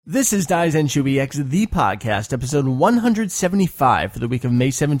This is Daizenshuu EX, the podcast, episode 175 for the week of May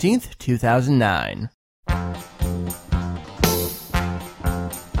 17th, 2009.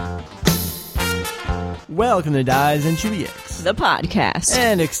 Welcome to Daizenshuu EX, the podcast,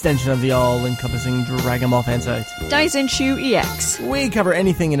 an extension of the all-encompassing Dragon Ball fan site, Daizenshuu EX. We cover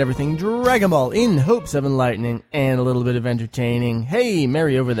anything and everything Dragon Ball in hopes of enlightening and a little bit of entertaining. Hey,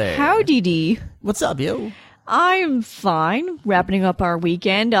 Mary over there. Howdy dee. What's up, yo? I'm fine. Wrapping up our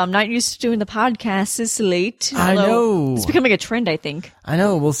weekend. I'm not used to doing the podcast this late. I know. It's becoming a trend, I think. I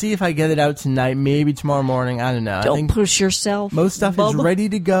know. We'll see if I get it out tonight, maybe tomorrow morning. I don't know. Don't push yourself. Most stuff is ready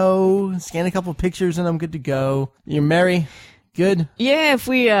to go. Scan a couple pictures and I'm good to go. You're Mary? Good? Yeah, if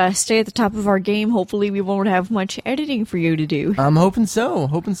we stay at the top of our game, hopefully we won't have much editing for you to do. I'm hoping so.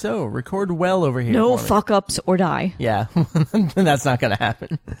 Record well over here. No fuck-ups or die. Yeah, that's not going to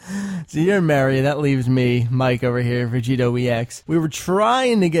happen. So you're Mary. That leaves me, Mike, over here, Vegito EX. We were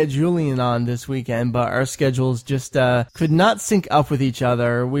trying to get Julian on this weekend, but our schedules just could not sync up with each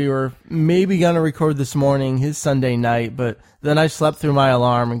other. We were maybe going to record this morning, his Sunday night, but then I slept through my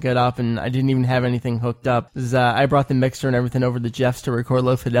alarm and got up, and I didn't even have anything hooked up. I brought the mixer and everything over to Jeff's to record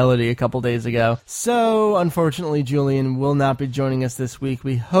Low Fidelity a couple days ago. So, unfortunately, Julian will not be joining us this week.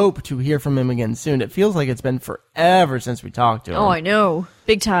 We hope to hear from him again soon. It feels like it's been forever since we talked to him. Oh, I know.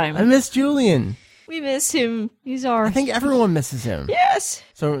 Big time. I miss Julian. We miss him. I think everyone misses him. Yes.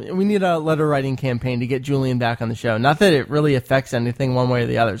 So we need a letter writing campaign to get Julian back on the show. Not that it really affects anything one way or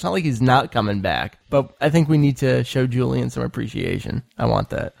the other. It's not like he's not coming back. But I think we need to show Julian some appreciation. I want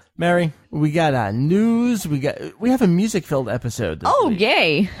that. Mary, we got news. We have a music-filled episode this week.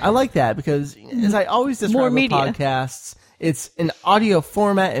 Yay. I like that because, as I always describe with podcasts, it's an audio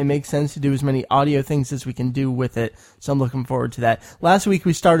format. It makes sense to do as many audio things as we can do with it. So I'm looking forward to that. Last week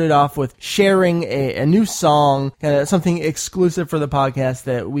we started off with sharing a new song, kind of something exclusive for the podcast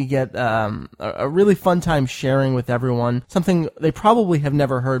that we get a really fun time sharing with everyone. Something they probably have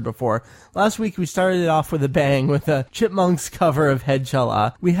never heard before. Last week we started it off with a bang with a Chipmunks cover of Head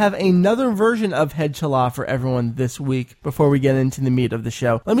Chala. We have another version of Head Chala for everyone this week before we get into the meat of the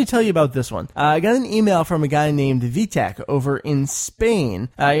show. Let me tell you about this one. I got an email from a guy named Vitek over in Spain.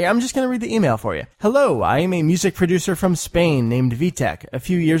 I'm just going to read the email for you. Hello, I am a music producer from Spain named Vitek. A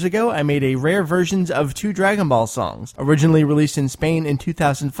few years ago, I made a rare versions of 2 Dragon Ball songs, originally released in Spain in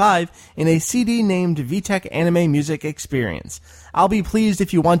 2005 in a CD named Vitek Anime Music Experience. I'll be pleased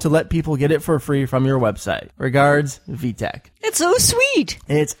if you want to let people get it for free from your website. Regards, Vitek. It's so sweet.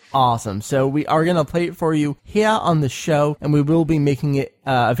 It's awesome. So we are going to play it for you here on the show, and we will be making it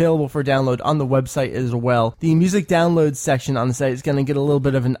available for download on the website as well. The music download section on the site is going to get a little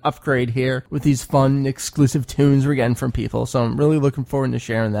bit of an upgrade here with these fun, exclusive tunes we're getting from people. So I'm really looking forward to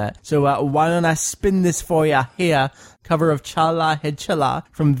sharing that. So why don't I spin this for you here? Cover of Chala Head Chala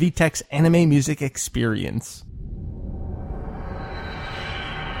from Vitek's Anime Music Experience.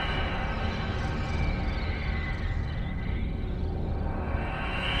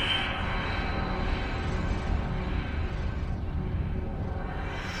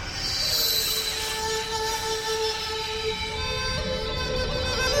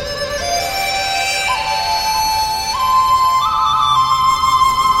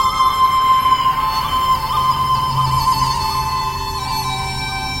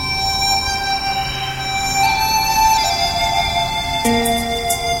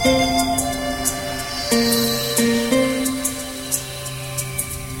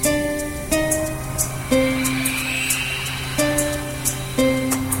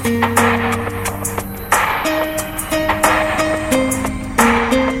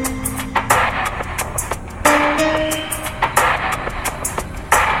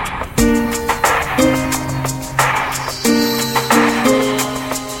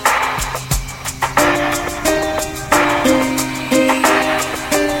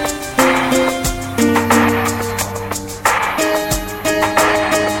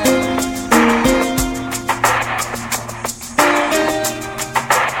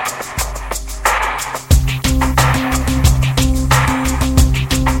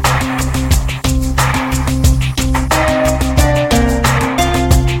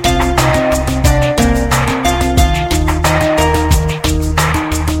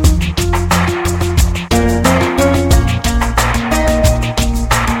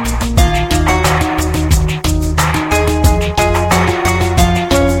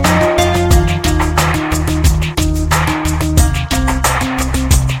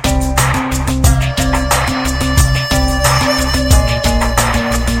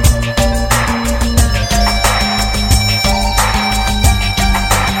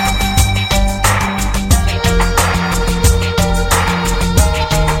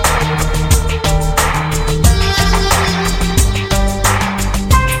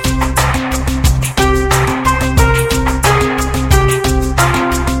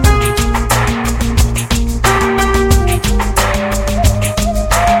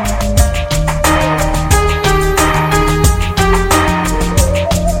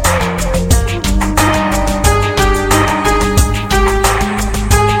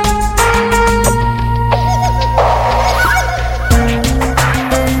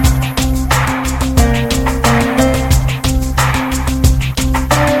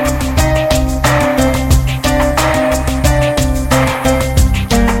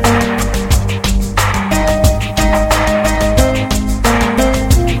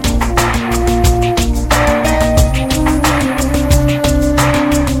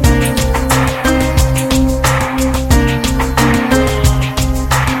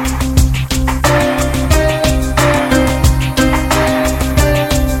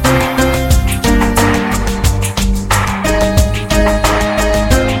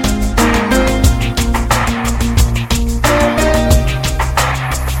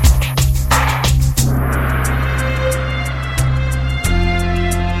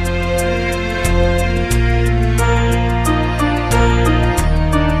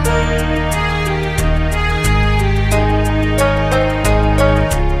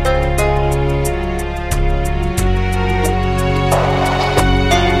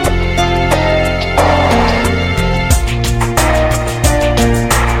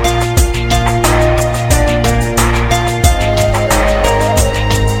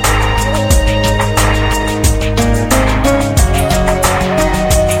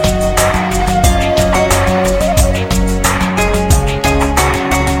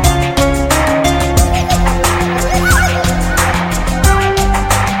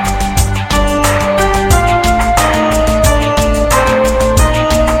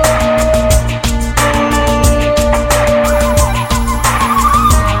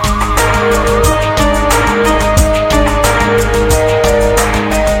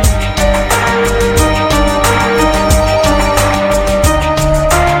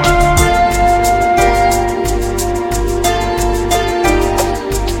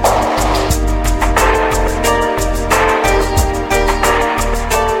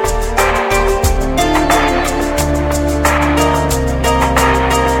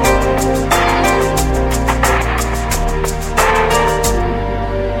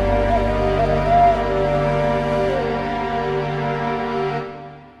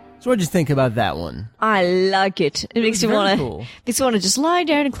 So what'd you think about that one? I like it. It makes me want to just lie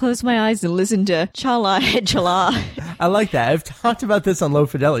down and close my eyes and listen to Chala Head Chala. I like that. I've talked about this on Low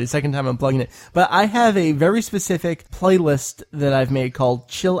Fidelity, second time I'm plugging it. But I have a very specific playlist that I've made called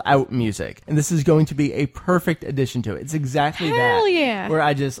Chill Out Music. And this is going to be a perfect addition to it. It's exactly Hell that. Yeah. Where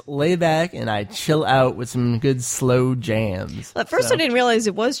I just lay back and I chill out with some good slow jams. At first I didn't realize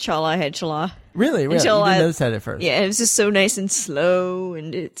it was Chala Head Chala. Really? You didn't notice that at first? Yeah, it was just so nice and slow,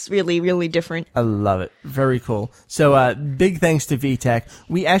 and it's really, really different. I love it. Very cool. So, big thanks to VTech.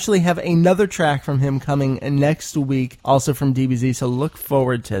 We actually have another track from him coming next week, also from DBZ, so look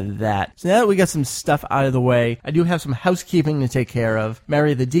forward to that. So now that we got some stuff out of the way, I do have some housekeeping to take care of.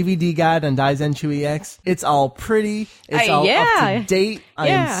 Mary, the DVD guide on Daizenshuu EX, it's all pretty, it's all up to date. I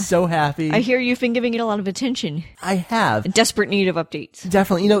am so happy. I hear you've been giving it a lot of attention. I have. In desperate need of updates.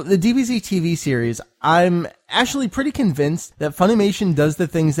 Definitely. The DBZ TV series, I'm actually pretty convinced that Funimation does the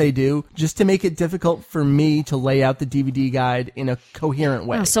things they do just to make it difficult for me to lay out the DVD guide in a coherent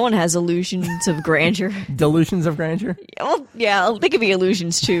way. Oh, someone has illusions of grandeur. Delusions of grandeur? Well, yeah, they could be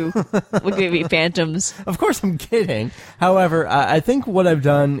illusions too. We could be phantoms. Of course, I'm kidding. However, I think what I've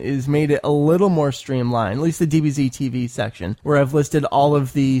done is made it a little more streamlined, at least the DBZ TV section, where I've listed all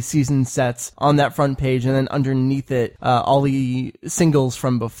of the season sets on that front page, and then underneath it, all the singles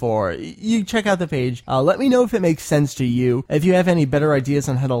from before. You check out the page. Let me know if it makes sense to you. If you have any better ideas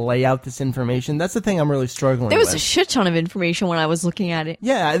on how to lay out this information, that's the thing I'm really struggling with. There was a shit ton of information when I was looking at it.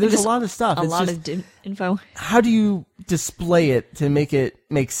 Yeah, there's a lot of stuff. A lot of info. How do you display it to make it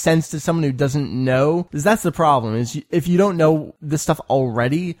make sense to someone who doesn't know? Because that's the problem, is if you don't know this stuff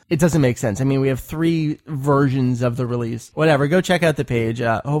already, it doesn't make sense. I mean, we have 3 versions of the release. Whatever, go check out the page.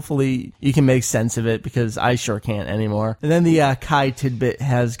 Hopefully you can make sense of it, because I sure can't anymore. And then the Kai tidbit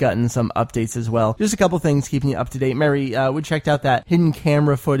has gotten some updates as well. Just a couple things keeping you up to date. Mary, we checked out that hidden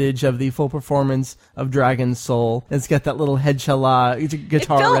camera footage of the full performance of Dragon's Soul. It's got that little head chala guitar riff in the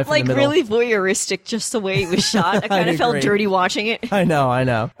middle. It felt like really voyeuristic just the way it was shot. I kind of felt dirty watching it. I know. I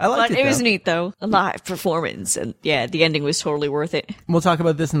liked it. But it was neat, though. A live performance. And yeah, the ending was totally worth it. We'll talk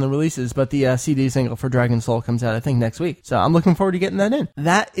about this in the releases, but the CD single for Dragon's Soul comes out, I think, next week. So I'm looking forward to getting that in.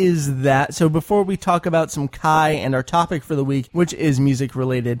 That is that. So before we talk about some Kai and our topic for the week, which is music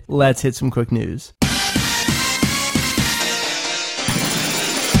related, let's hit some quick news.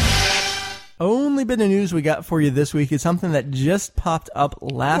 Only bit of news we got for you this week is something that just popped up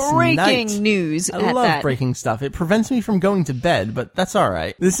last night. Breaking news. I love breaking stuff. It prevents me from going to bed, but that's all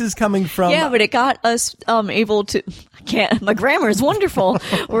right. This is coming from... Yeah, but it got us able to... My grammar is wonderful.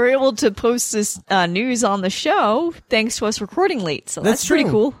 We're able to post this news on the show thanks to us recording late, so that's pretty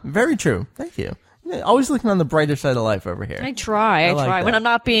cool. Very true. Thank you. Always looking on the brighter side of life over here. I try. Like when I'm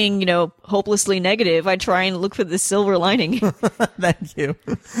not being, hopelessly negative, I try and look for the silver lining. Thank you.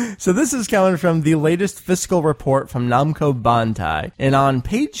 So this is coming from the latest fiscal report from Namco Bandai. And on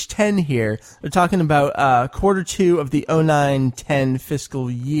page 10 here, they're talking about quarter 2 of the 09-10 fiscal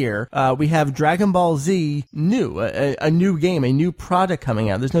year. We have Dragon Ball Z new, a new game, a new product coming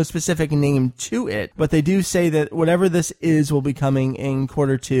out. There's no specific name to it, but they do say that whatever this is will be coming in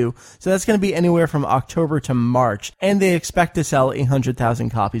quarter 2. So that's going to be anywhere from October to March, and they expect to sell 100,000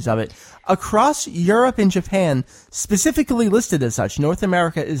 copies of it. Across Europe and Japan, specifically listed as such. North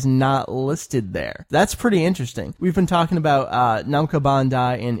America is not listed there. That's pretty interesting. We've been talking about Namco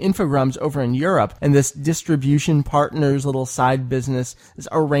Bandai and Infogrames over in Europe, and this distribution partners little side business, this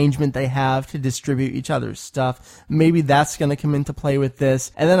arrangement they have to distribute each other's stuff. Maybe that's going to come into play with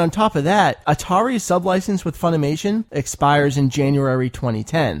this. And then on top of that, Atari's sublicense with Funimation expires in January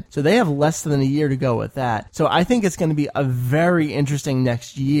 2010. So they have less than a year to go with that. So I think it's going to be a very interesting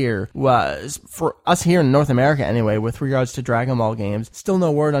next year for us here in North America anyway, with regards to Dragon Ball games. Still no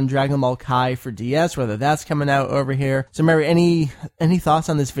word on Dragon Ball Kai for DS, whether that's coming out over here. So Mary, any thoughts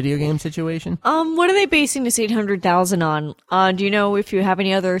on this video game situation? What are they basing this 800,000 on? Do you know if you have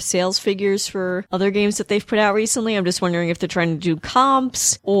any other sales figures for other games that they've put out recently? I'm just wondering if they're trying to do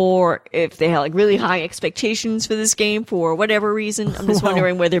comps, or if they have really high expectations for this game for whatever reason. I'm just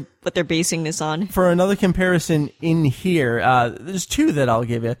wondering what they're basing this on. For another comparison in here, there's 2 that I'll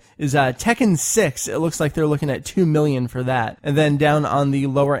give you. Is Tekken 6, it looks like they're looking at $2 million for that. And then down on the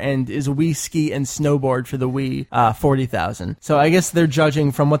lower end is Wii Ski and Snowboard for the Wii, 40,000. So I guess they're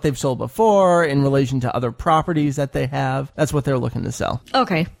judging from what they've sold before in relation to other properties that they have. That's what they're looking to sell.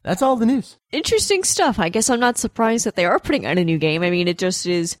 Okay. That's all the news. interesting stuff. I guess I'm not surprised that they are putting out a new game. I mean, it just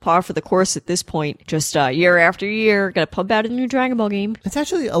is par for the course at this point. Just year after year, gotta pump out a new Dragon Ball game. It's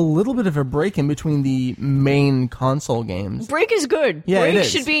actually a little bit of a break in between the main console games. Break is good. Yeah, Break it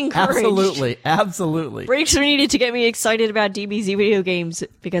is. should be encouraged. Absolutely. Breaks are needed to get me excited about DBZ video games,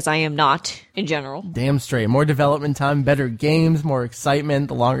 because I am not, in general. Damn straight. More development time, better games, more excitement.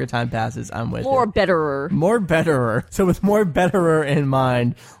 The longer time passes, I'm with More it. betterer. More betterer. So with more betterer in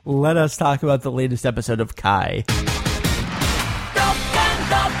mind, let us talk about the latest episode of Kai.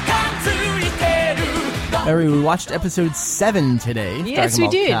 Mary, we watched episode 7 today. Yes, we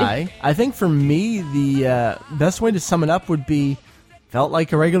did. Kai. I think for me, the best way to sum it up would be, felt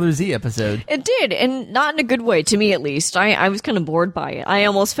like a regular Z episode. It did, and not in a good way, to me at least. I was kind of bored by it. I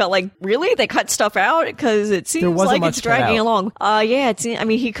almost felt like, really? They cut stuff out? Because it seems like it's dragging along. Yeah,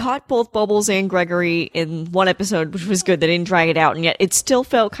 he caught both Bubbles and Gregory in one episode, which was good. They didn't drag it out, and yet it still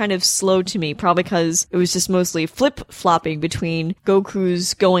felt kind of slow to me, probably because it was just mostly flip-flopping between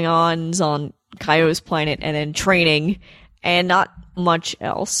Goku's going-ons on Kaio's planet and then training, and not much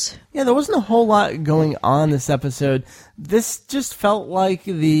else. Yeah, there wasn't a whole lot going on this episode. This just felt like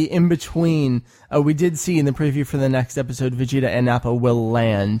the in-between. We did see in the preview for the next episode, Vegeta and Nappa will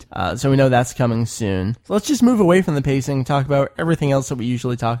land, so we know that's coming soon. So let's just move away from the pacing and talk about everything else that we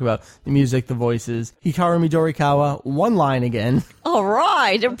usually talk about. The music, the voices. Hikaru Midorikawa, one line again. All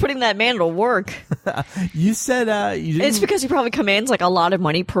right, they're putting that man to work. You said you didn't... It's because he probably commands like a lot of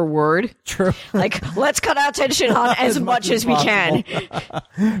money per word. True. Like, let's cut out Tenshinhan as much as we can.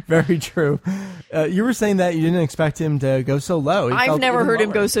 Very true. You were saying that you didn't expect him to go so low. I've never heard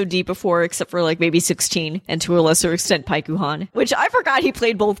him go so deep before, except for like maybe 16, and to a lesser extent Paikuhan, which I forgot he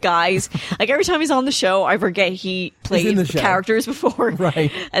played both guys. Like every time he's on the show, I forget he played characters before.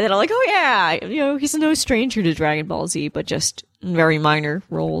 Right. And then I'm like, oh yeah, he's no stranger to Dragon Ball Z, but just very minor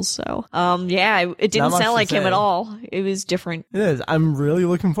roles. So, it didn't sound like him at all. It was different. It is. I'm really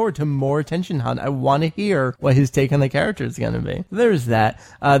looking forward to more Tenshinhan. I want to hear what his take on the character is going to be. There's that.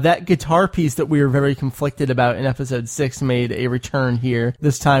 That guitar piece that we were very conflicted about in episode 6 made a return here,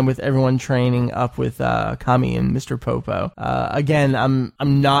 this time with everyone training up with Kami and Mr. Popo. Again, I'm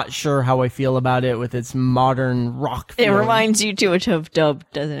not sure how I feel about it with its modern rock feeling. It reminds you too much of Dub,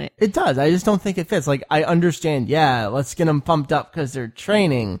 doesn't it? It does. I just don't think it fits. Like, I understand, let's get them pumped up because they're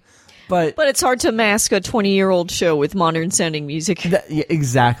training. But it's hard to mask a 20-year-old show with modern-sounding music.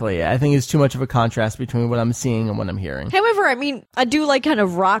 Exactly. I think it's too much of a contrast between what I'm seeing and what I'm hearing. However, I mean, I do like kind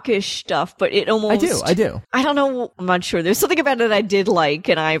of rockish stuff, but it almost... I do. I don't know. I'm not sure. There's something about it I did like,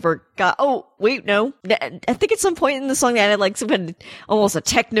 and I forgot... Oh, wait, no. I think at some point in the song that had like some kind of almost a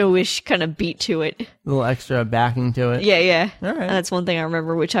techno-ish kind of beat to it. A little extra backing to it. Yeah. All right. That's one thing I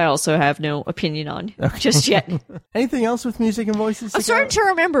remember, which I also have no opinion on just yet. Anything else with music and voices? I'm starting to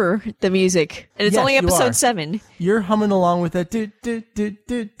remember the music, and it's only episode 7. You're humming along with that.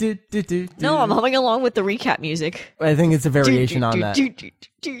 No, I'm humming along with the recap music. I think it's a variation on that.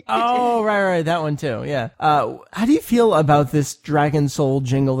 Oh, right, that one too, yeah. How do you feel about this Dragon Soul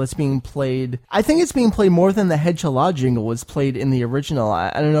jingle that's being played? I think it's being played more than the Head Chala jingle was played in the original. I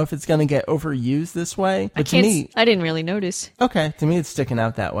don't know if it's going to get overused this way, but to me... I didn't really notice. Okay, to me it's sticking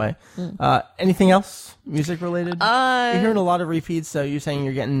out that way. Anything else music related? You're hearing a lot of repeats, so you're saying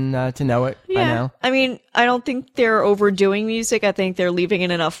you're getting to know it by now? I mean, I don't think they're overdoing music. I think they're leaving in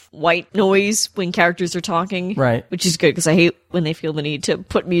enough white noise when characters are talking. Right. Which is good, because I hate when they feel the need to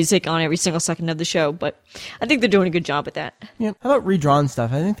put music on every single second of the show, but I think they're doing a good job at that. Yeah. How about redrawn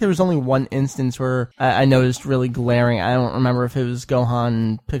stuff? I think there was only one instance where I noticed really glaring. I don't remember if it was Gohan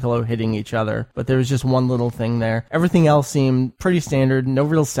and Piccolo hitting each other, but there was just one little thing there. Everything else seemed pretty standard. No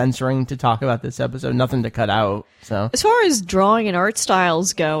real censoring to talk about this episode. Nothing to cut out. So as far as drawing and art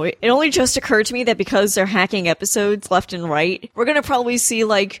styles go, it only just occurred to me that because they're hacking episodes left and right, we're going to probably see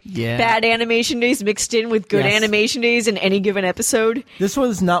bad animation days mixed in with good animation days in any given episode. This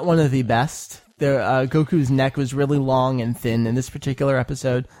was not one of the best. Goku's neck was really long and thin in this particular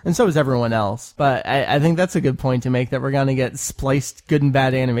episode, and so was everyone else. But I think that's a good point to make, that we're going to get spliced good and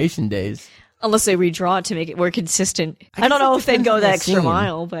bad animation days. Unless they redraw it to make it more consistent. I don't know if they'd go that extra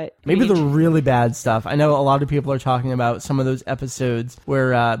mile, but... Maybe the really bad stuff. I know a lot of people are talking about some of those episodes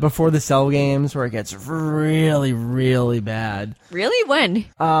where, before the Cell games, where it gets really, really bad. Really? When?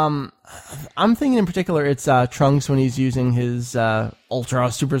 I'm thinking in particular it's Trunks when he's using his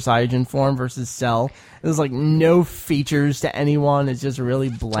Ultra Super Saiyan form versus Cell. There's no features to anyone. It's just really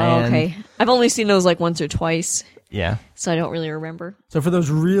bland. Oh, okay. I've only seen those once or twice. Yeah. So I don't really remember. So for those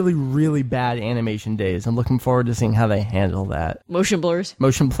really, really bad animation days, I'm looking forward to seeing how they handle that. Motion blurs.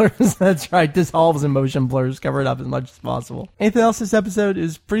 Motion blurs, that's right. Dissolves and motion blurs, cover it up as much as possible. Anything else this episode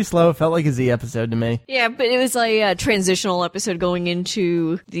is pretty slow. It felt like a Z episode to me. Yeah, but it was a transitional episode going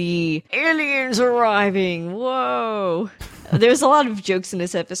into the aliens arriving. Whoa. There's a lot of jokes in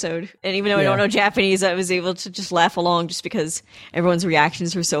this episode. And even though I don't know Japanese, I was able to just laugh along just because everyone's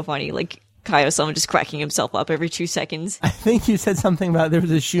reactions were so funny. Like, Kaio-sama just cracking himself up every 2 seconds. I think you said something about there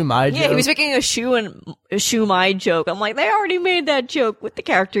was a shumai joke. Yeah, he was making a shumai joke. I'm like, they already made that joke with the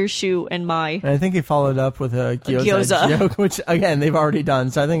characters Shu and Mai. And I think he followed up with a gyoza joke, which, again, they've already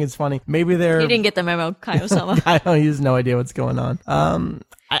done. So I think it's funny. Maybe they're... He didn't get the memo, Kaio-sama. He has no idea what's going on.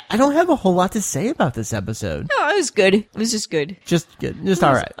 I don't have a whole lot to say about this episode. No, it was good. It was just good. Just good. Just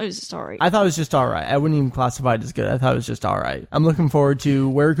all right. It was just all right. I thought it was just all right. I wouldn't even classify it as good. I thought it was just all right. I'm looking forward to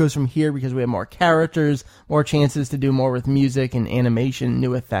where it goes from here because we have more characters, more chances to do more with music and animation,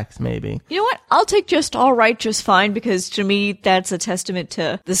 new effects maybe. You know what? I'll take just all right, just fine, because to me, that's a testament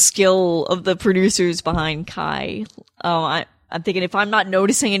to the skill of the producers behind Kai. I'm thinking if I'm not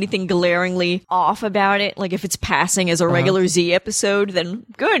noticing anything glaringly off about it, like if it's passing as a regular Z episode, then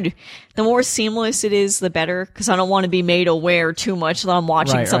good. The more seamless it is, the better, because I don't want to be made aware too much that I'm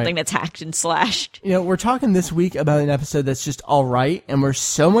watching something that's hacked and slashed. You know, we're talking this week about an episode that's just all right, and we're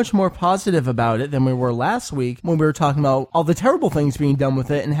so much more positive about it than we were last week when we were talking about all the terrible things being done with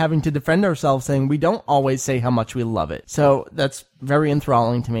it and having to defend ourselves saying we don't always say how much we love it. So that's very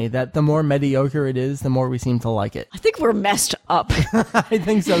enthralling to me, that the more mediocre it is, the more we seem to like it. I think we're messed up. I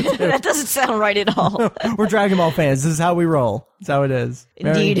think so too. That doesn't sound right at all. We're Dragon Ball fans. This is how we roll. That's how it is.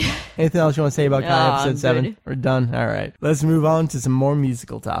 Indeed. Mary, anything else you want to say about Kai episode 7? Good. We're done. All right. Let's move on to some more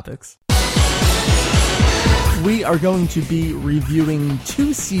musical topics. We are going to be reviewing 2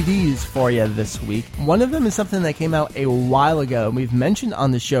 CDs for you this week. One of them is something that came out a while ago. We've mentioned on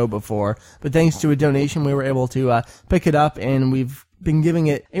the show before, but thanks to a donation, we were able to pick it up, and we've been giving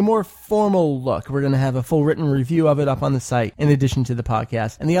it a more formal look. We're going to have a full written review of it up on the site in addition to the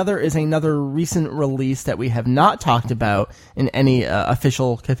podcast. And the other is another recent release that we have not talked about in any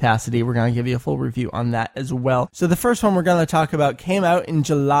official capacity. We're going to give you a full review on that as well. So the first one we're going to talk about came out in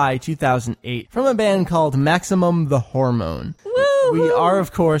July 2008 from a band called Maximum the Hormone. Woo! We are,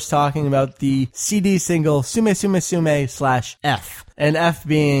 of course, talking about the CD single Sume Sume Sume /F. And F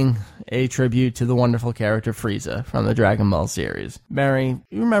being a tribute to the wonderful character Frieza from the Dragon Ball series. Mary,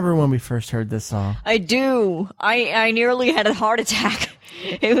 you remember when we first heard this song? I do. I nearly had a heart attack.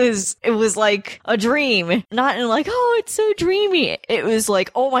 It was like a dream. Not in like, oh, it's so dreamy. It was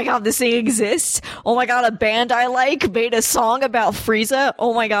like, oh my god, this thing exists. Oh my god, a band I like made a song about Frieza.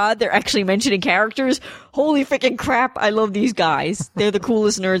 Oh my god, they're actually mentioning characters. Holy freaking crap, I love these guys. They're the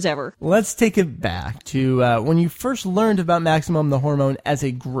coolest nerds ever. Let's take it back to when you first learned about Maximum the Hormone as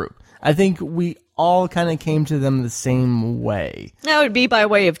a group. I think we all kind of came to them the same way. That would be by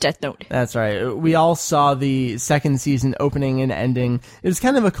way of Death Note. That's right. We all saw the second season opening and ending. It was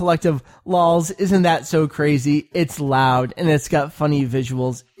kind of a collective, lols, isn't that so crazy? It's loud, and it's got funny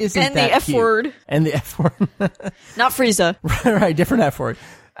visuals. Isn't and that the F cute? word. And the F word. Not Frieza. Right, different F word.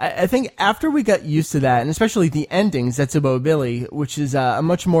 I think after we got used to that, and especially the endings, Zetsubo Billy, which is a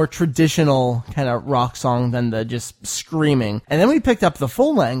much more traditional kind of rock song than the just screaming. And then we picked up the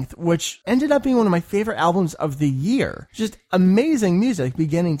full length, which ended up being one of my favorite albums of the year. Just amazing music,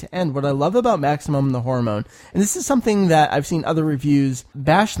 beginning to end. What I love about Maximum the Hormone, and this is something that I've seen other reviews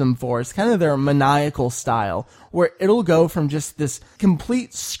bash them for, is kind of their maniacal style, where it'll go from just this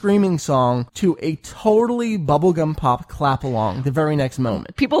complete screaming song to a totally bubblegum pop clap along the very next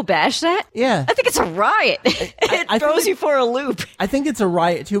moment. People bash that? Yeah. I think it's a riot. It throws you for a loop. I think it's a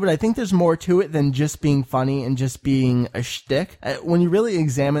riot too, but I think there's more to it than just being funny and just being a shtick. When you really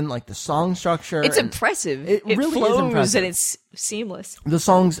examine like the song structure, it's impressive. It really flows is impressive. And it's seamless. The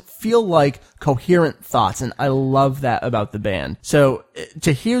songs feel like coherent thoughts, and I love that about the band. So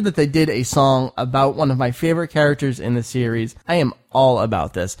to hear that they did a song about one of my favorite characters in the series, I am all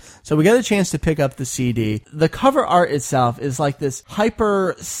about this. So we got a chance to pick up the CD. The cover art itself is like this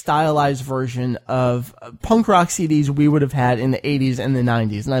hyper stylized version of punk rock CDs we would have had in the 80s and the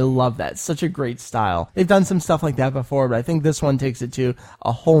 90s, and I love that. It's such a great style. They've done some stuff like that before, but I think this one takes it to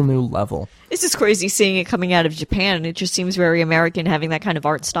a whole new level. It's just crazy seeing it coming out of Japan. It just seems very American having that kind of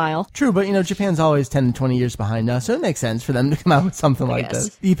art style. True, but Japan's always 10 to 20 years behind us, so it makes sense for them to come out with something like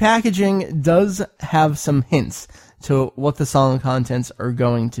this. The packaging does have some hints to what the song contents are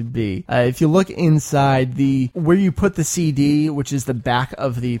going to be. If you look inside where you put the CD, which is the back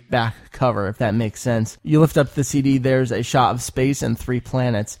of the back cover, if that makes sense, you lift up the CD, there's a shot of space and 3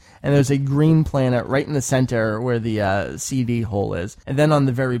 planets, and there's a green planet right in the center where the CD hole is. And then on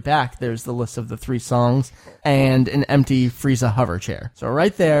the very back, there's the list of the 3 songs and an empty Frieza hover chair. So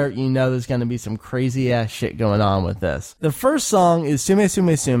right there, you know there's going to be some crazy ass shit going on with this. The first song is Sume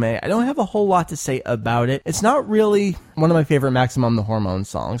Sume Sume. I don't have a whole lot to say about it. It's not really one of my favorite Maximum the Hormone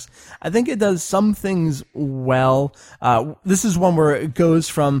songs. I think it does some things well. This is one where it goes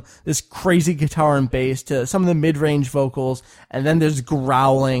from this crazy guitar and bass to some of the mid-range vocals, and then there's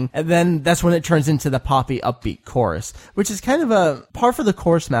growling, and then that's when it turns into the poppy upbeat chorus, which is kind of a par for the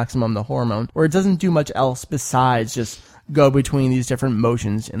course Maximum the Hormone, where it doesn't do much else besides just go between these different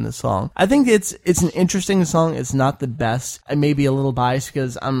motions in the song. I think it's an interesting song. It's not the best. I may be a little biased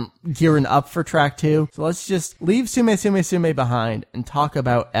because I'm gearing up for track 2. So let's just leave Sume Sume Sume behind and talk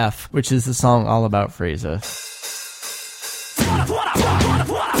about F, which is the song all about Frieza.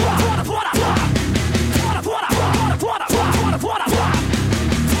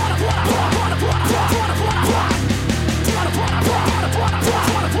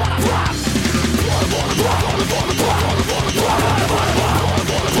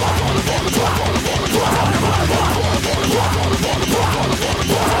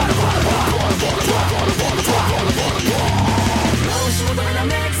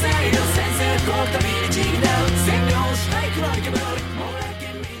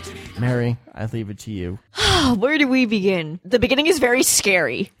 Mary, I leave it to you. Where do we begin? The beginning is very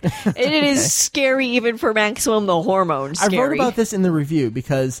scary. It is scary even for Maximum the Hormone. Scary. I wrote about this in the review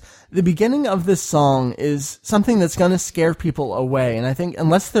because the beginning of this song is something that's going to scare people away. And I think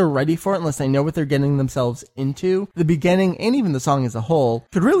unless they're ready for it, unless they know what they're getting themselves into, the beginning and even the song as a whole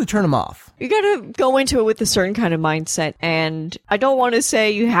could really turn them off. You gotta go into it with a certain kind of mindset. And I don't want to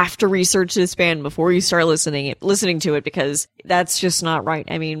say you have to research this band before you start listening to it, because that's just not right.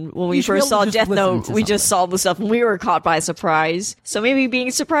 I mean, when we first saw Death Note, we just saw the stuff and we were caught by surprise. So maybe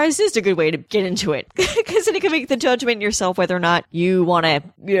being surprised is a good way to get into it. Because then you can make the judgment yourself whether or not you want to,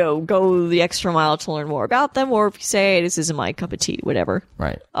 go the extra mile to learn more about them, or if you say, hey, this isn't my cup of tea, whatever.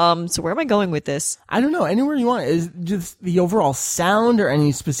 Right. So where am I going with this? I don't know. Anywhere you want. Is just the overall sound or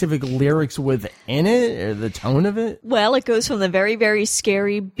any specific lyrics within it or the tone of it? Well, it goes from the very, very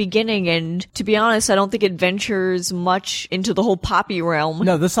scary beginning, and to be honest, I don't think it ventures much into the whole poppy realm.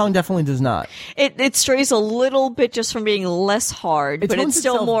 No, this song definitely does not. It strays a little bit just from being less hard, but it's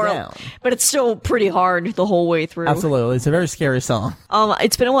still more down. But it's still pretty hard the whole way through. Absolutely. It's a very scary song.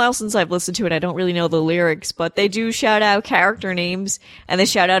 It's been a while since I've listened to it. I don't really know the lyrics, but they do shout out character names and they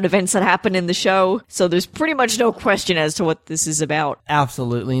shout out events that happen in the show. So there's pretty much no question as to what this is about.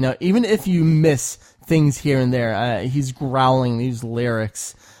 Absolutely. Even if you miss things here and there, he's growling these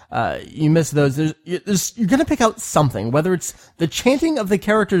lyrics. You miss those. You're going to pick out something, whether it's the chanting of the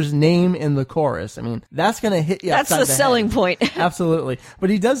character's name in the chorus. I mean, that's going to hit you. That's the selling point. Absolutely. But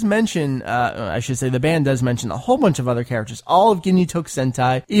he does mention, I should say the band does mention a whole bunch of other characters, all of Ginyu-Toku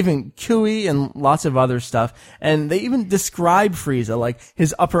Sentai, even Kui and lots of other stuff. And they even describe Frieza, like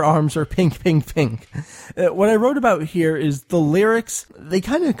his upper arms are pink, pink, pink. What I wrote about here is the lyrics, they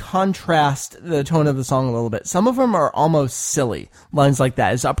kind of contrast the tone of the song a little bit. Some of them are almost silly. Lines like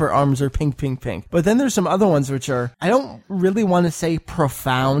that. His upper arms are pink, pink, pink. But then there's some other ones which are, I don't really want to say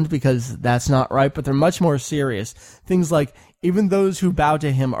profound because that's not right, but they're much more serious. Things like, even those who bow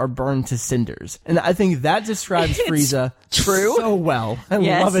to him are burned to cinders. And I think that describes Frieza so well. I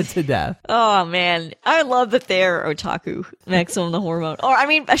love it to death. Oh, man. I love that they're otaku, Maximum the Hormone. Or, I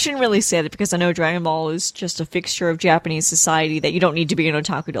mean, I shouldn't really say that because I know Dragon Ball is just a fixture of Japanese society that you don't need to be an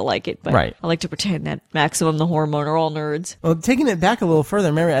otaku to like it. But right. I like to pretend that Maximum the Hormone are all nerds. Well, taking it back a little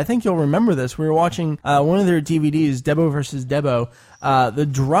further, Mary, I think you'll remember this. We were watching one of their DVDs, Debo vs. Debo. The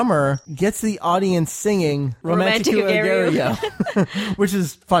drummer gets the audience singing Romantic Agaryo, which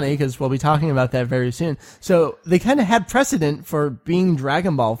is funny because we'll be talking about that very soon. So they kind of had precedent for being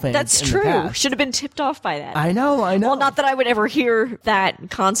Dragon Ball fans. That's true. Should have been tipped off by that. I know. Well, not that I would ever hear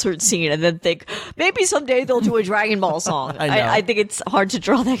that concert scene and then think, maybe someday they'll do a Dragon Ball song. I think it's hard to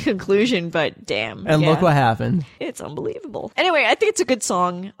draw that conclusion, but damn. And look what happened. It's unbelievable. Anyway, I think it's a good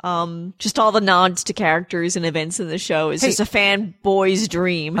song. Just all the nods to characters and events in the show. It's just a fanboy's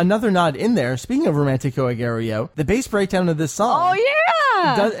dream. Another nod in there. Speaking of Romantico Agaryo, the bass breakdown of this song. Oh,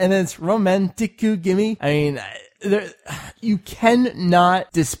 yeah! And it's Romantiku Gimme. I mean, you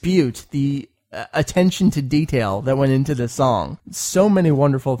cannot dispute the attention to detail that went into this song. So many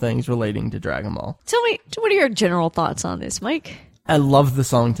wonderful things relating to Dragon Ball. Tell me, what are your general thoughts on this, Mike? I love the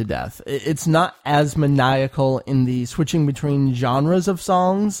song to death. It's not as maniacal in the switching between genres of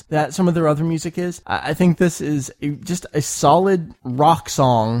songs that some of their other music is. I think this is just a solid rock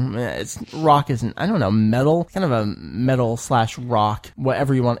song. Rock isn't, I don't know, metal? Kind of a metal / rock,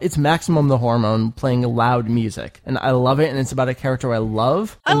 whatever you want. It's Maximum the Hormone playing loud music. And I love it, and it's about a character I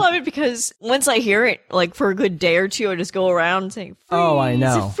love. I love it because once I hear it, like for a good day or two, I just go around saying, freeze, oh, I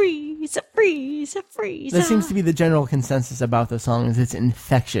know. Freeze, freeze, freeze. That seems to be the general consensus about the song, is it's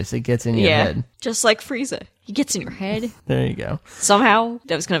infectious. It gets in your head. Just like Frieza. He gets in your head. There you go. Somehow,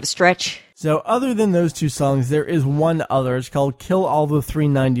 that was kind of a stretch. So other than those two songs, there is one other. It's called Kill All the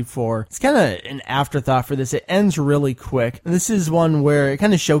 394. It's kind of an afterthought for this. It ends really quick. And this is one where it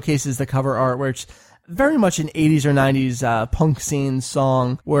kind of showcases the cover art, where it's very much an 80s or 90s punk scene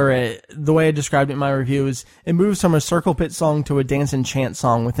song, where the way I described it in my review is it moves from a circle pit song to a dance and chant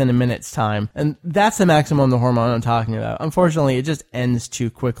song within a minute's time. And that's the Maximum the Hormone I'm talking about. Unfortunately, it just ends too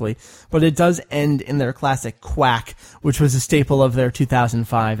quickly. But it does end in their classic Quack, which was a staple of their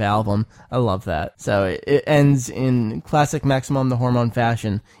 2005 album. I love that. So it ends in classic Maximum the Hormone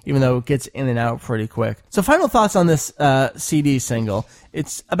fashion, even though it gets in and out pretty quick. So final thoughts on this CD single.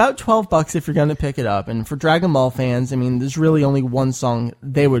 It's about $12 if you're going to pick it up. And for Dragon Ball fans, I mean, there's really only one song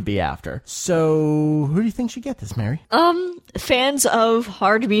they would be after. So who do you think should get this, Mary? Fans of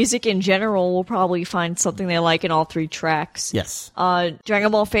hard music in general will probably find something they like in all 3 tracks. Yes.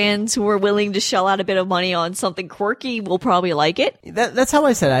 Dragon Ball fans who are willing to shell out a bit of money on something quirky will probably like it. That's how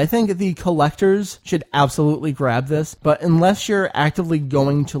I said it. I think the collectors should absolutely grab this, but unless you're actively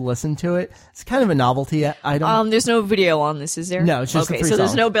going to listen to it, it's kind of a novelty item. There's no video on this, is there? No, it's just the 3 so songs.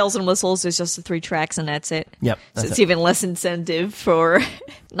 There's no bells and whistles. There's just the 3 tracks, and that's it. Yep. So it's even less incentive for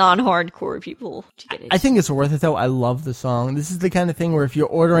non-hardcore people to get it. I think it's worth it, though. I love the song. This is the kind of thing where if you're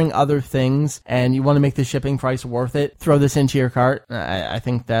ordering other things and you want to make the shipping price worth it, throw this into your cart. I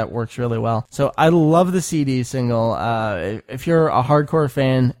think that works really well. So I love the CD single. If you're a hardcore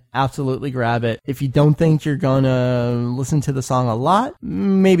fan, absolutely grab it. If you don't think you're gonna listen to the song a lot,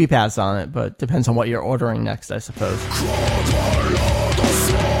 maybe pass on it, but depends on what you're ordering next, I suppose.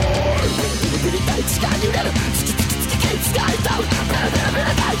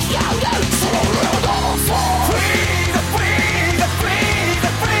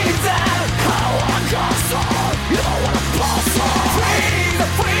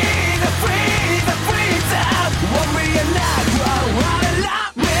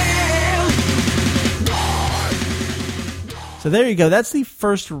 So there you go. That's the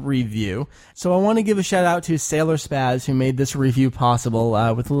first review. So I want to give a shout out to Sailor Spaz, who made this review possible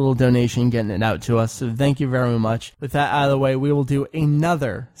with a little donation getting it out to us. So thank you very much. With that out of the way, we will do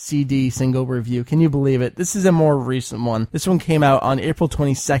another CD single review. Can you believe it? This is a more recent one. This one came out on April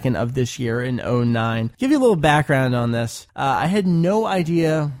 22nd of this year in 2009. Give you a little background on this. I had no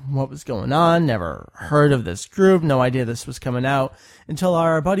idea what was going on, never heard of this group, no idea this was coming out, until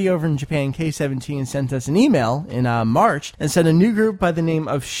our buddy over in Japan, K17, sent us an email in March and said a new group by the name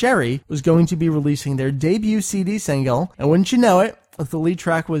of Sherry was going to be releasing their debut CD single, and wouldn't you know it, the lead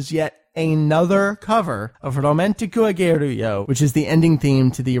track was yet another cover of Romantiku Ageruyo, which is the ending theme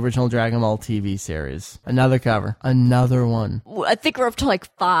to the original Dragon Ball TV series. Another cover. Another one. I think we're up to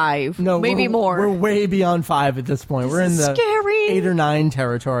like 5. No, maybe more. We're way beyond 5 at this point. We're in the scary 8 or 9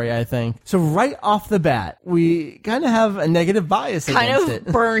 territory, I think. So right off the bat, we kind of have a negative bias against it. Kind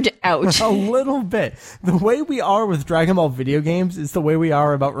of burned out. A little bit. The way we are with Dragon Ball video games is the way we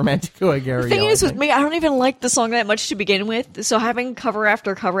are about Romantiku Ageruyo. The thing is with me, I don't even like the song that much to begin with, so having cover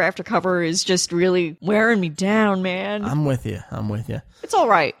after cover after cover is just really wearing me down, man. I'm with you. It's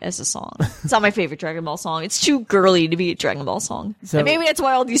alright as a song. It's not my favorite Dragon Ball song. It's too girly to be a Dragon Ball song. So, and maybe that's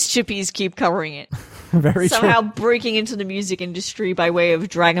why all these chippies keep covering it. Very Somehow true. breaking into the music industry by way of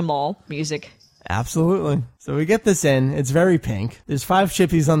Dragon Ball music. Absolutely. So we get this in. It's very pink. There's 5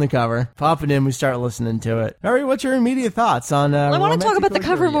 chippies on the cover. Pop it in. We start listening to it. Mary, what's your immediate thoughts on I want to talk about the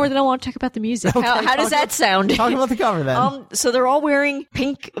cover more than I want to talk about the music. Okay, how does that sound? Talk about the cover then. So they're all wearing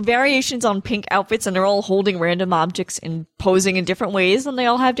pink variations on pink outfits, and they're all holding random objects and posing in different ways, and they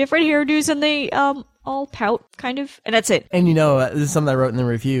all have different hairdos, and they all pout, kind of, and that's it. And you know, this is something I wrote in the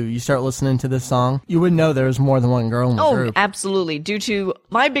review. You start listening to this song, you wouldn't know there was more than one girl in the group. Oh, absolutely. Due to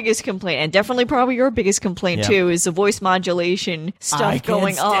my biggest complaint, and definitely probably your biggest complaint complaint Yep. too, is the voice modulation stuff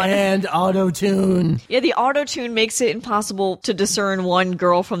going on. I can't stand auto-tune. Yeah, the auto-tune makes it impossible to discern one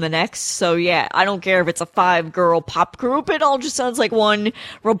girl from the next. So yeah, I don't care if it's a 5-girl pop group. It all just sounds like one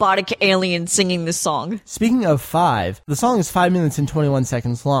robotic alien singing this song. Speaking of 5, the song is 5 minutes and 21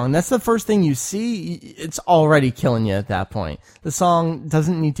 seconds long. That's the first thing you see. It's already killing you at that point. The song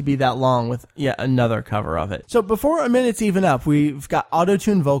doesn't need to be that long with yet another cover of it. So before a minute's even up, we've got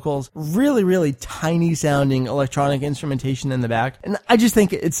auto-tune vocals, really, really tiny sounding electronic instrumentation in the back, and I just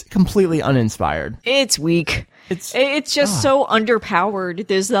think it's completely uninspired. It's weak. It's just so underpowered.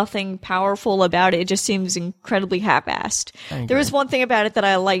 There's nothing powerful about it. It just seems incredibly half-assed. There was one thing about it that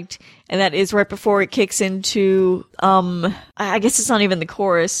I liked, and that is right before it kicks into, I guess it's not even the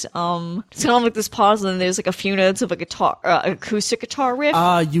chorus. It's kind of like this pause, and then there's like a few notes of a guitar, acoustic guitar riff.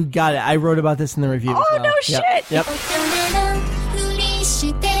 You got it. I wrote about this in the review. Oh, as well. no shit! Yep.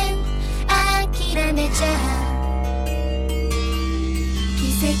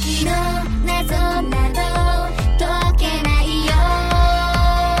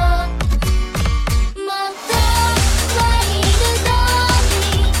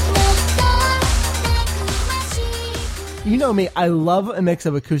 You know me, I love a mix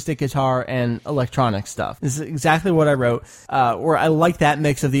of acoustic guitar and electronic stuff. This is exactly what I wrote, where I like that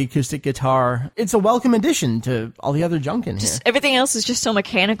mix of the acoustic guitar. It's a welcome addition to all the other junk in here. Everything else is just so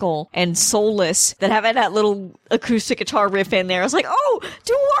mechanical and soulless that having that little acoustic guitar riff in there, I was like, oh,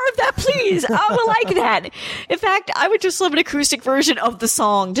 do more of that, please. I would like that. In fact, I would just love an acoustic version of the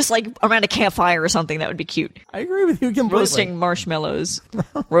song, just like around a campfire or something. That would be cute. I agree with you completely. Roasting marshmallows,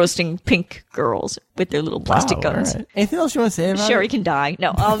 roasting pink girls with their little plastic guns. Right. Anything else you want to say about Sherry it? can die.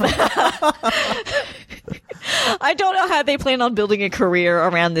 No. I don't know how they plan on building a career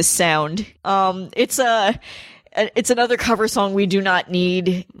around this sound. It's another cover song we do not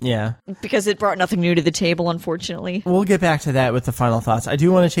need. Yeah. Because it brought nothing new to the table, unfortunately. We'll get back to that with the final thoughts. I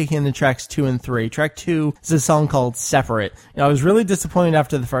do want to take in the tracks 2 and 3. Track 2 is a song called Separate. I was really disappointed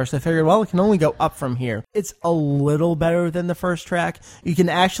after the first. I figured, well, it can only go up from here. It's a little better than the first track. You can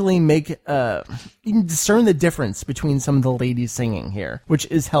actually you can discern the difference between some of the ladies singing here, which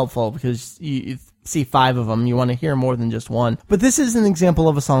is helpful because you see 5 of them, you want to hear more than just one. But this is an example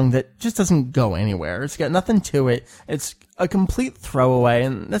of a song that just doesn't go anywhere. It's got nothing to it. It's a complete throwaway,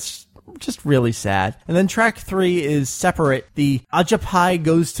 and that's just really sad. And then track 3 is Separate, the Ajapai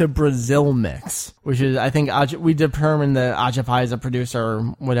Goes to Brazil mix, which is, I think, we determined that Ajapai is a producer or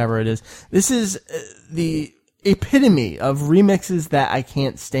whatever it is. This is the epitome of remixes that I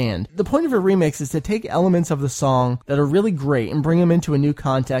can't stand. The point of a remix is to take elements of the song that are really great and bring them into a new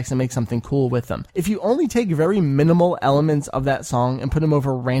context and make something cool with them. If you only take very minimal elements of that song and put them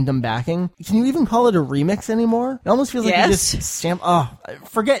over random backing, can you even call it a remix anymore? It almost feels like you just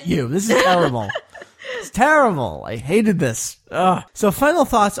forget you. This is terrible. It's terrible. I hated this. Ugh. So final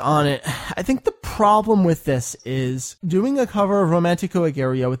thoughts on it. I think the problem with this is doing a cover of Romantico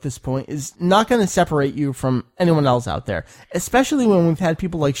Aguerreo at this point is not going to separate you from anyone else out there, especially when we've had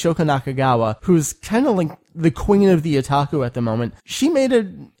people like Shoko Nakagawa, who's kind of like the queen of the otaku at the moment. She made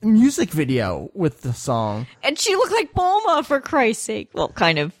a music video with the song. And she looked like Bulma, for Christ's sake. Well,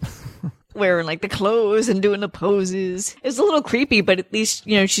 kind of. Wearing like the clothes and doing the poses. It was a little creepy, but at least,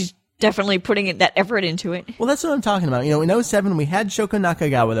 she's definitely putting that effort into it. Well, that's what I'm talking about. In 07, we had Shoko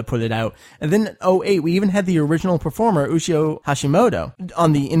Nakagawa that put it out. And then in 08, we even had the original performer, Ushio Hashimoto,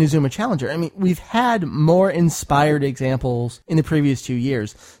 on the Inazuma Challenger. I mean, we've had more inspired examples in the previous 2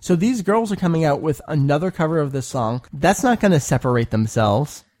 years. So these girls are coming out with another cover of this song. That's not going to separate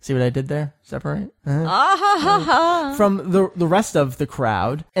themselves. See what I did there? Separate? From the rest of the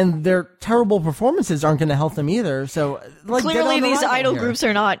crowd. And their terrible performances aren't going to help them either. So, clearly these idol groups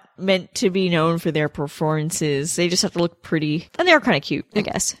are not meant to be known for their performances. They just have to look pretty. And they're kind of cute, I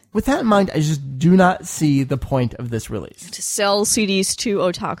guess. With that in mind, I just do not see the point of this release. To sell CDs to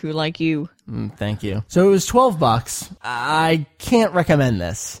otaku like you. Thank you. So it was $12. I can't recommend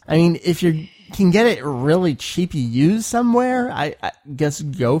this. I mean, if you can get it really cheap used somewhere, I guess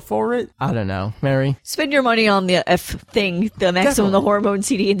go for it. I don't know. Mary? Spend your money on the the Maximum the Hormone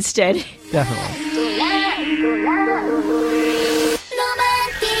CD instead. Definitely.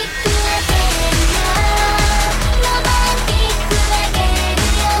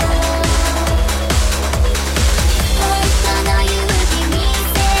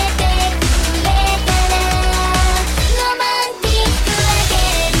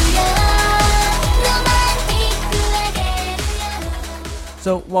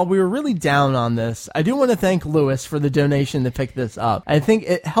 So while we were really down on this, I do want to thank Lewis for the donation to pick this up. I think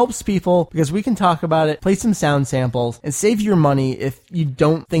it helps people because we can talk about it, play some sound samples, and save your money if you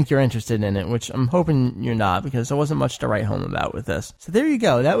don't think you're interested in it, which I'm hoping you're not because there wasn't much to write home about with this. So there you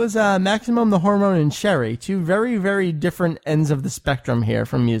go. That was Maximum, the Hormone, and Sherry. Two very, very different ends of the spectrum here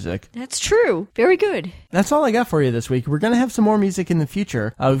from music. That's true. Very good. That's all I got for you this week. We're going to have some more music in the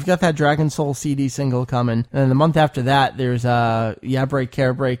future. We've got that Dragon Soul CD single coming. And then the month after that, there's Yeah Break,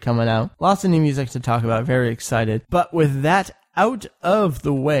 Care Break coming out. Lots of new music to talk about. Very excited. But with that out of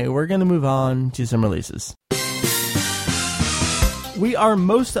the way, we're going to move on to some releases. We are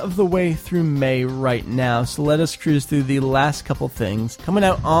most of the way through May right now, so let us cruise through the last couple things. Coming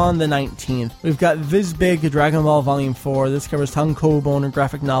out on the 19th, we've got Viz Big Dragon Ball Volume 4. This covers Tankobon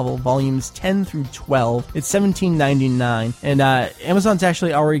graphic novel volumes 10 through 12. It's $17.99, and Amazon's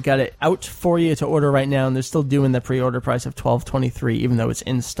actually already got it out for you to order right now, and they're still doing the pre-order price of $12.23, even though it's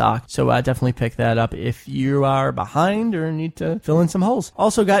in stock. So definitely pick that up if you are behind or need to fill in some holes.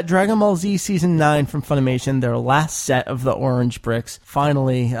 Also got Dragon Ball Z Season 9 from Funimation, their last set of the orange bricks.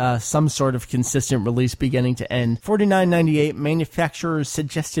 Finally, some sort of consistent release beginning to end. $49.98 manufacturer's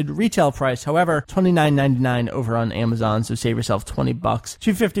suggested retail price. However, $29.99 over on Amazon, so save yourself $20.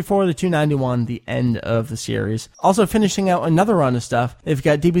 $254 to $291, the end of the series. Also finishing out another run of stuff, they've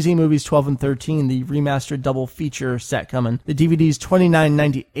got DBZ Movies 12 and 13, the remastered double feature set coming. The DVD's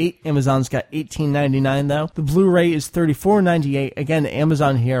 $29.98. Amazon's got $18.99 though. The Blu-ray is $34.98. Again,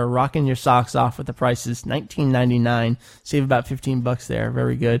 Amazon here rocking your socks off with the prices. $19.99. Save about $15 there.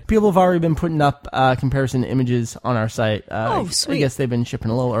 Very good. People have already been putting up comparison images on our site. Sweet. I guess they've been shipping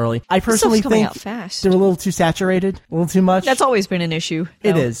a little early. I personally think out fast. They're a little too saturated, a little too much. That's always been an issue.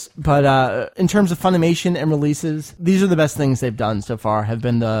 It is. But in terms of Funimation and releases, these are the best things they've done so far, have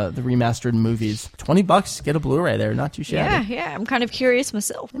been the remastered movies. $20, get a Bluray there. Not too shabby. Yeah. I'm kind of curious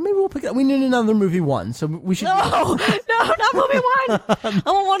myself. And maybe we'll pick up. We need another movie one, so we should. No, not movie one.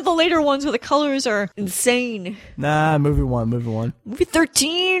 I want one of the later ones where the colors are insane. Nah, movie one. Movie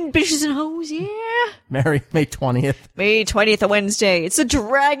 13, Bitches and Hoes, yeah. May 20th. May 20th, a Wednesday. It's a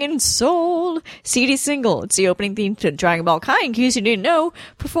Dragon Soul CD single. It's the opening theme to Dragon Ball Kai, in case you didn't know,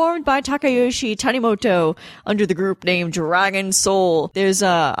 performed by Takayoshi Tanimoto under the group name Dragon Soul. There's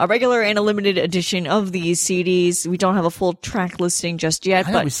a regular and a limited edition of these CDs. We don't have a full track listing just yet,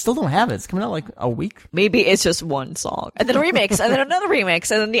 but we still don't have it. It's coming out like a week. Maybe it's just one song. And then a remix, and then another remix,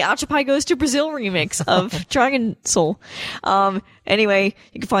 and then the Achapai Goes to Brazil remix of Dragon Soul. Anyway,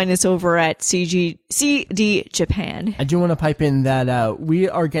 you can find this over at CD Japan. I do want to pipe in that we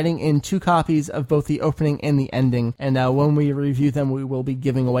are getting in 2 copies of both the opening and the ending, and when we review them, we will be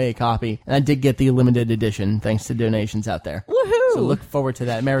giving away a copy. And I did get the limited edition, thanks to donations out there. Woohoo! So look forward to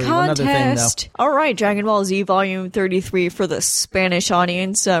that. Mary, Contest. One other thing, though. All right, Dragon Ball Z Volume 33 for the Spanish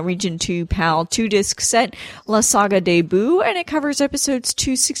audience, Region 2 PAL 2-disc set, La Saga Debut, and it covers episodes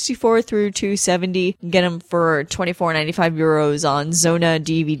 264 through 270. Get them for €24.95 on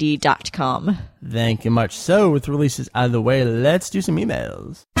ZonaDVD.com. Thank you much. So, with releases out of the way, let's do some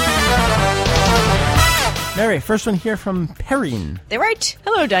emails. Mary, first one here from Perrine. They write,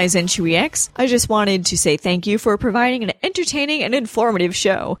 "Hello, Daizenshuu EX. I just wanted to say thank you for providing an entertaining and informative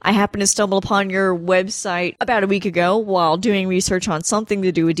show. I happened to stumble upon your website about a week ago while doing research on something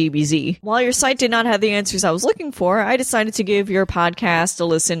to do with DBZ. While your site did not have the answers I was looking for, I decided to give your podcast a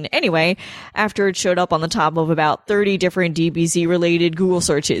listen anyway, after it showed up on the top of about 30 different DBZ-related Google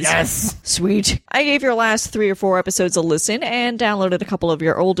searches." Yes! Sweet. I gave your last 3 or 4 episodes a listen and downloaded a couple of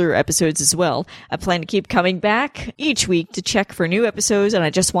your older episodes as well. I plan to keep coming back each week to check for new episodes, and I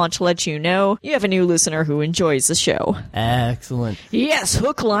just want to let you know you have a new listener who enjoys the show. Excellent. Yes,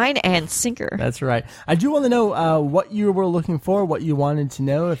 hook, line, and sinker. That's right. I do want to know what you were looking for, what you wanted to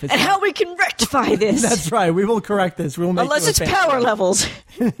know, if it's and how we can rectify this. That's right. We will correct this. We will make unless it's power levels,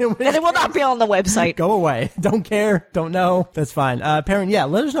 and it will not be on the website. Go away. Don't care. Don't know. That's fine. Parent, yeah,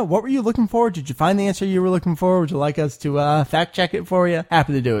 let us know. What were you looking for? Did you find the answer you were looking for? Would you like us to fact check it for you?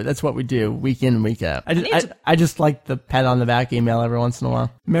 Happy to do it. That's what we do week in and week out. I just like the pat on the back email every once in a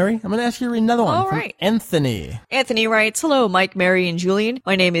while. Mary, I'm going to ask you to read another one. All from right. Anthony. Anthony writes, "Hello, Mike, Mary, and Julian.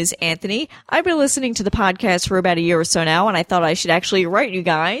 My name is Anthony. I've been listening to the podcast for about a year or so now, and I thought I should actually write you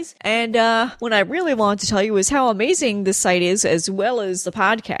guys. And what I really wanted to tell you is how amazing this site is, as well as the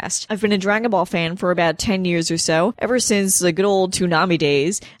podcast. I've been a Dragon Ball fan for about 10 years or so, ever since the good old Toonami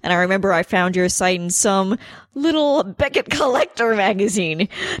days, and I remember I found your site in some little Beckett Collector magazine.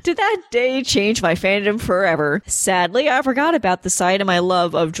 Did that day change my fandom forever? Sadly, I forgot about the site and my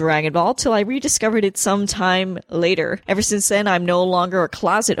love of Dragon Ball till I rediscovered it sometime later. Ever since then, I'm no longer a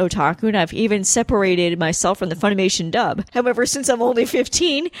closet otaku, and I've even separated myself from the Funimation dub. However, since I'm only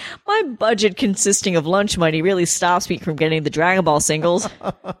 15, my budget consisting of lunch money really stops me from getting the Dragon Ball singles.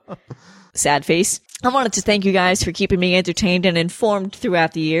 Sad face. I wanted to thank you guys for keeping me entertained and informed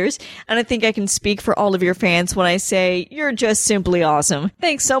throughout the years, and I think I can speak for all of your fans when I say you're just simply awesome.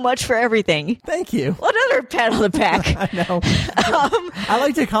 Thanks so much for everything. Thank you. Another pat on the back. I know. I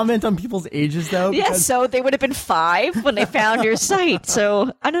like to comment on people's ages, though. Yes, so they would have been 5 when they found your site,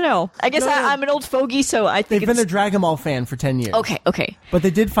 so I don't know. I guess I'm an old fogey, so I think they've been a Dragon Ball fan for 10 years. Okay. But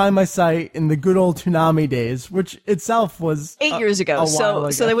they did find my site in the good old Toonami days, which itself was 8 years ago. So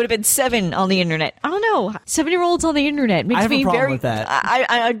they would have been 7 on the internet. I don't know. 7-year-olds on the internet makes me very. With that.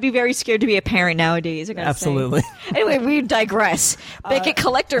 I'd be very scared to be a parent nowadays. Absolutely. Anyway, we digress. Beckett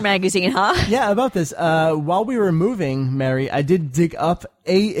Collector magazine, huh? Yeah, about this. While we were moving, Mary, I did dig up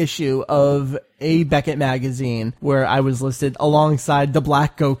a issue of a Beckett magazine where I was listed alongside the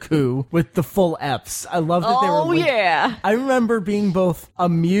Black Goku with the full Fs. I love that they were. Oh yeah. I remember being both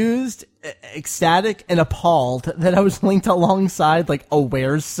amused, ecstatic, and appalled that I was linked alongside like a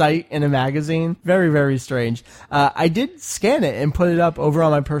Wares site in a magazine. Very, very strange. I did scan it and put it up over on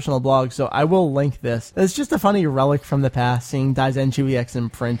my personal blog, so I will link this. It's just a funny relic from the past, seeing Daizenshuu EX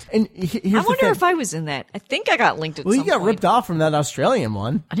in print. And here's I wonder if I was in that. I think I got linked at some point. Well, you got ripped off from that Australian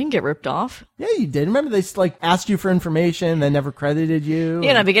one. I didn't get ripped off. Yeah, you did. Remember they like asked you for information, they never credited you. Yeah,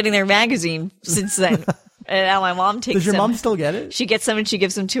 and I've been getting their magazine since then. And now my mom takes them. Does your mom still get it? She gets them and she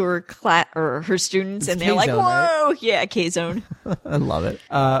gives them to her class or her students, and they're K-Zone, like, "Whoa, right? Yeah, K-Zone." I love it.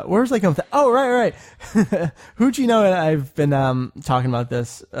 Where was I going? Oh, right. Hujino and I've been talking about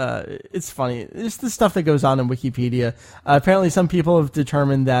this. It's funny. It's the stuff that goes on in Wikipedia. Apparently, some people have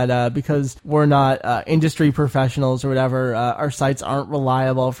determined that because we're not industry professionals or whatever, our sites aren't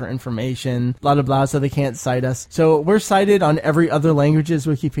reliable for information. Blah blah blah. So they can't cite us. So we're cited on every other language's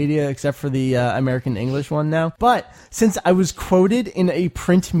Wikipedia except for the American English one now. But since I was quoted in a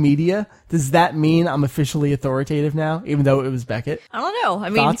print media, does that mean I'm officially authoritative now, even though it was Beckett? I don't know. I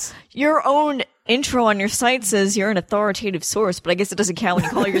mean, your own intro on your site says you're an authoritative source, but I guess it doesn't count when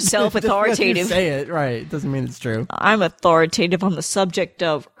you call yourself authoritative. You say it, right. It doesn't mean it's true. I'm authoritative on the subject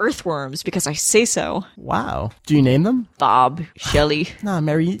of earthworms because I say so. Wow. Do you name them? Bob, Shelley. Nah,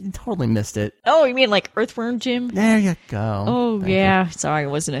 Mary, you totally missed it. Oh, you mean like Earthworm Jim? There you go. Oh, Thank you. Sorry, I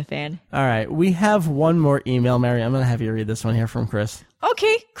wasn't a fan. All right. We have one more email, Mary. I'm going to have you read this one here from Chris.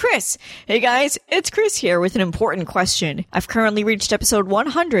 Okay, Chris. Hey guys, it's Chris here with an important question. I've currently reached episode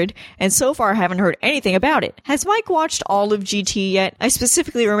 100, and so far haven't heard anything about it. Has Mike watched all of GT yet? I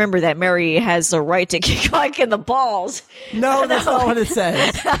specifically remember that Mary has the right to kick Mike in the balls. No, that's not what it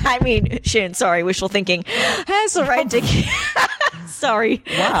says. I mean, Shin, sorry, wishful thinking. Has the right to Sorry.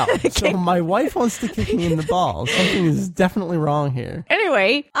 Wow. So my wife wants to kick me in the balls. Something is definitely wrong here.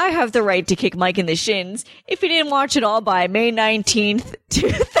 Anyway, I have the right to kick Mike in the shins if he didn't watch it all by May 19th,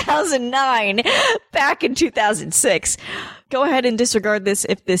 2009, back in 2006. Go ahead and disregard this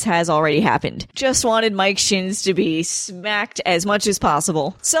if this has already happened. Just wanted Mike's shins to be smacked as much as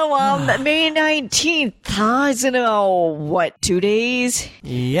possible. So, May 19th, it's in, 2 days?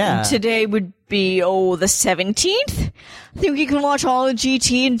 Yeah. Today would be, the 17th? Think you can watch all of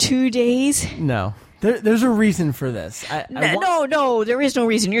GT in 2 days? No. There's a reason for this. No, there is no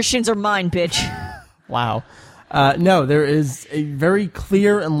reason. Your shins are mine, bitch. Wow. No, there is a very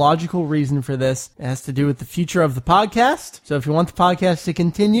clear and logical reason for this. It has to do with the future of the podcast. So if you want the podcast to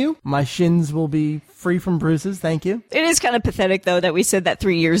continue, my shins will be free from bruises. Thank you. It is kind of pathetic, though, that we said that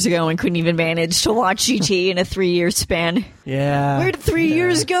 3 years ago and couldn't even manage to watch GT in a 3-year span. Yeah. Where did 3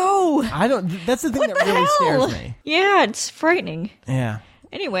 years go? That's the thing that really scares me. Yeah, it's frightening. Yeah.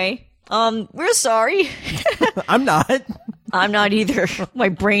 Anyway, we're sorry. I'm not. I'm not either. My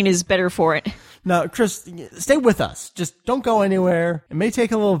brain is better for it. Now, Chris, stay with us. Just don't go anywhere. It may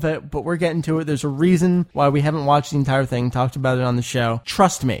take a little bit, but we're getting to it. There's a reason why we haven't watched the entire thing, talked about it on the show.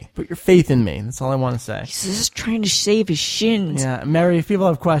 Trust me. Put your faith in me. That's all I want to say. He's just trying to save his shins. Yeah. Mary, if people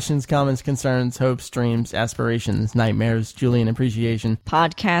have questions, comments, concerns, hopes, dreams, aspirations, nightmares, Julian appreciation.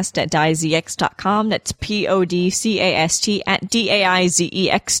 Podcast at DaiZX.com. That's podcast at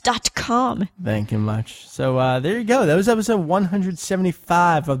DAIZEX.com. Thank you much. So, there you go. That was episode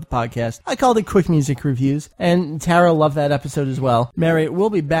 175 of the podcast. I called it quick music reviews. And Tara loved that episode as well. Mary, we'll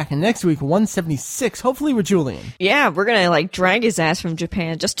be back next week, 176, hopefully with Julian. Yeah, we're going to like drag his ass from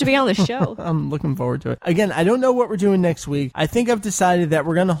Japan just to be on the show. I'm looking forward to it. Again, I don't know what we're doing next week. I think I've decided that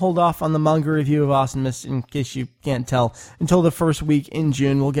we're going to hold off on the manga review of Awesomeness, in case you can't tell, until the first week in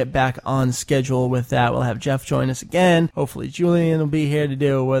June. We'll get back on schedule with that. We'll have Jeff join us again. Hopefully Julian will be here to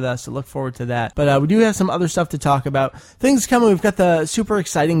do it with us, so look forward to that. But we do have some other stuff to talk about. Things coming. We've got the super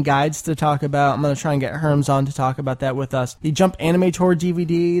exciting guides to talk about. I'm going to try and get Herms on to talk about that with us. The Jump Anime Tour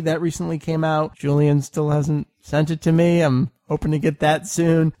DVD that recently came out. Julian still hasn't sent it to me. I'm hoping to get that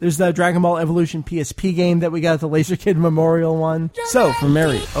soon. There's the Dragon Ball Evolution PSP game that we got at the Laser Kid Memorial one. So, for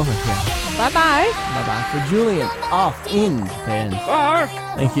Mary, over here. Bye-bye. Bye-bye. For Julian, off in Japan.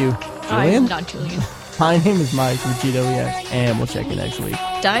 Thank you. I'm not Julian. My name is Mike with GWX, and we'll check you next week.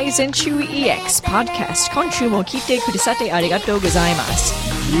 Daizenshuu EX Podcast 今週も聞いてくださってありがとうございます。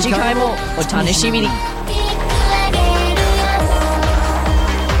次回もお楽しみに。